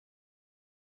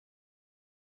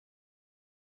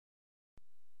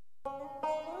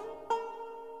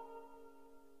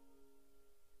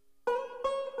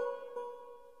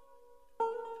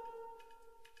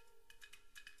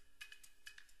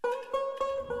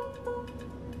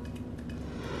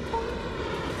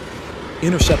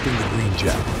Intercepting the green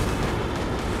jet.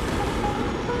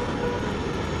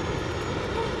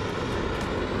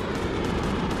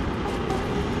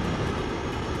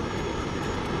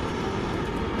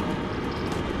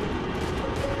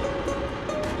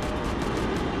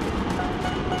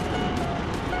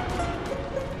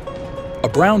 A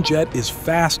brown jet is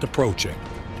fast approaching.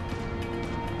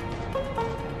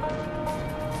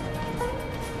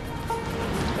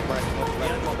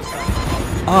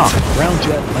 Brown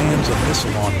jet lands a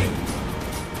missile on me.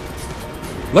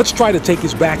 Let's try to take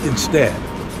his back instead.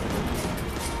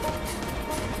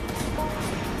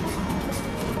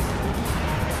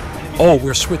 Oh,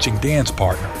 we're switching dance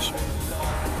partners.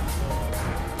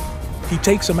 He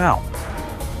takes him out.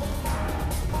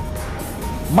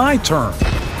 My turn.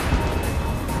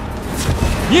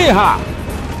 Yeehaw!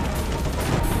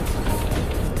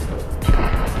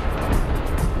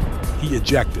 He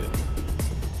ejected.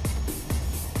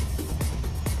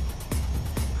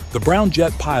 The brown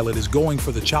jet pilot is going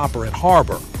for the chopper at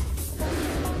harbor.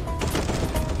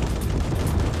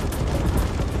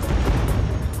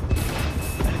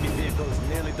 Enemy vehicle is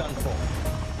nearly done for.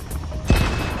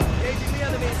 Engaging the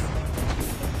enemies.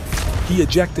 He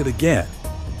ejected again.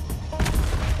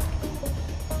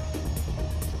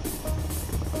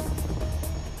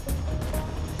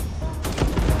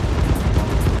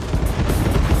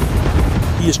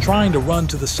 He is trying to run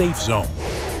to the safe zone.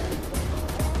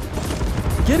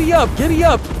 Giddy up, giddy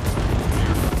up!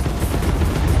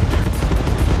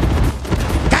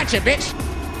 Gotcha, bitch!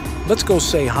 Let's go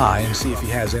say hi and see if he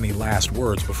has any last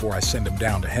words before I send him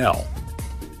down to hell.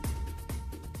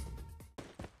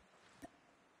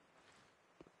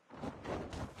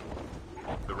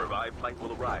 The revived flight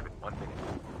will arrive in 1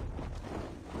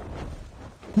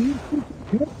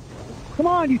 minute. Come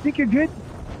on, you think you're good?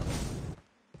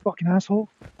 Fucking asshole.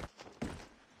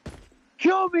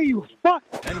 Kill me, you fuck!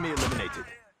 Enemy eliminated.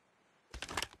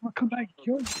 I'll come back and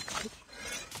kill you.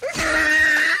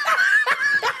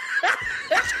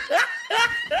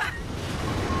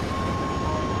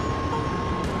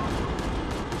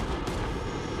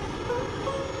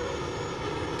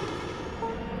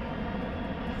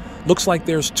 Looks like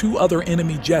there's 2 other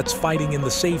enemy jets fighting in the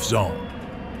safe zone.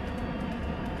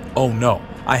 Oh no,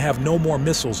 I have no more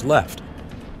missiles left.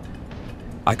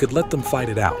 I could let them fight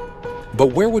it out,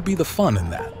 but where would be the fun in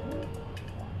that?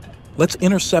 Let's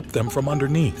intercept them from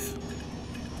underneath.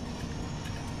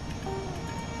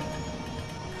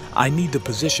 I need to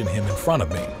position him in front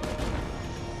of me.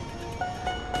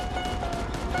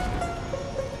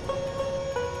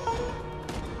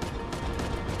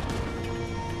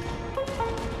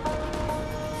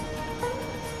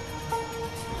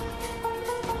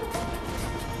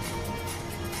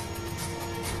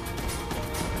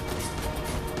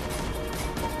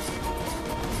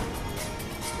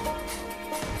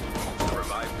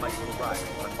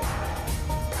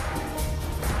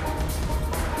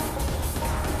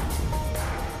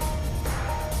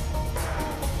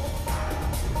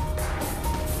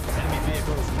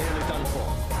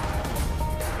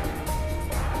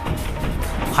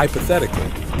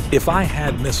 Hypothetically, if I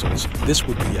had missiles, this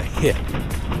would be a hit.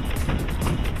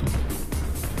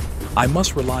 I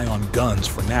must rely on guns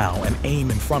for now and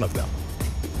aim in front of them.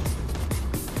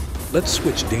 Let's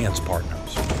switch dance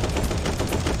partners.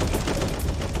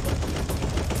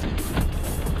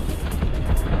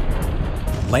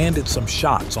 Landed some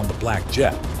shots on the black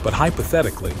jet, but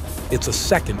hypothetically, it's a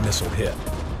second missile hit.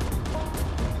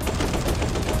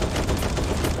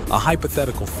 A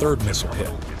hypothetical third missile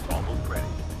hit.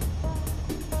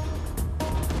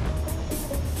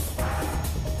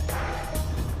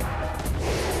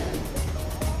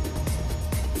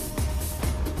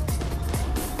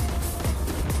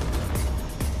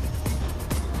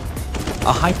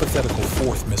 A hypothetical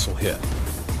fourth missile hit.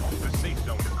 The safe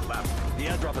zone is collapsing. The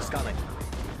airdrop is coming.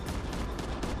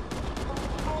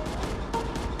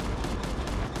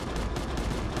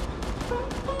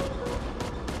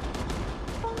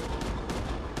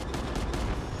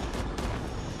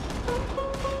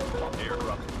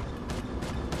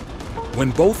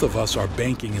 When both of us are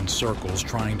banking in circles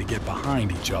trying to get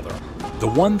behind each other, the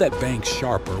one that banks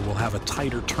sharper will have a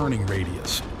tighter turning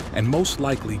radius and most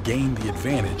likely gain the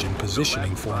advantage in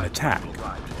positioning for an attack.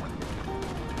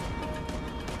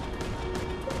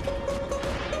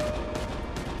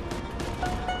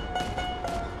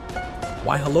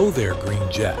 Why hello there, green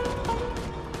jet.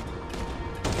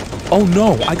 Oh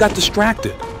no, I got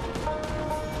distracted.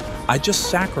 I just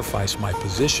sacrificed my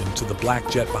position to the black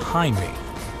jet behind me.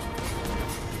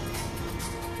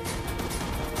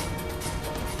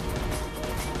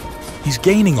 He's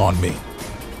gaining on me.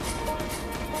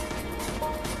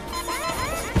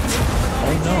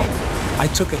 Oh no, I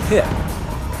took a hit.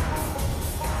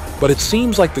 But it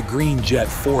seems like the green jet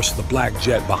forced the black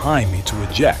jet behind me to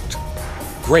eject.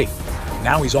 Great,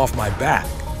 now he's off my back.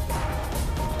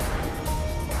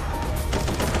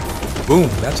 Boom,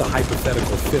 that's a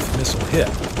hypothetical 5th missile hit.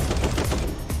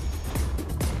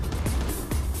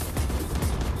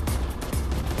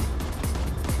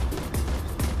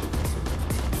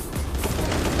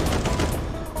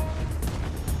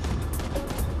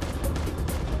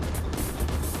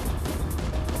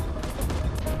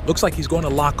 Looks like he's going to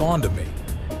lock onto me.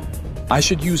 I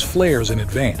should use flares in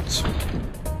advance.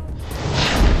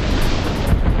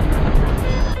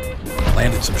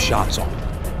 Landed some shots on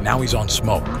him. Now he's on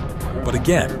smoke. But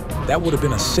again, that would have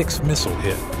been a 6th missile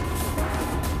hit.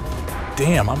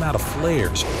 Damn, I'm out of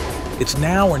flares. It's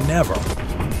now or never.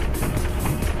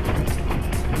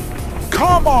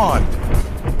 Come on!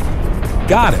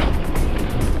 Got him.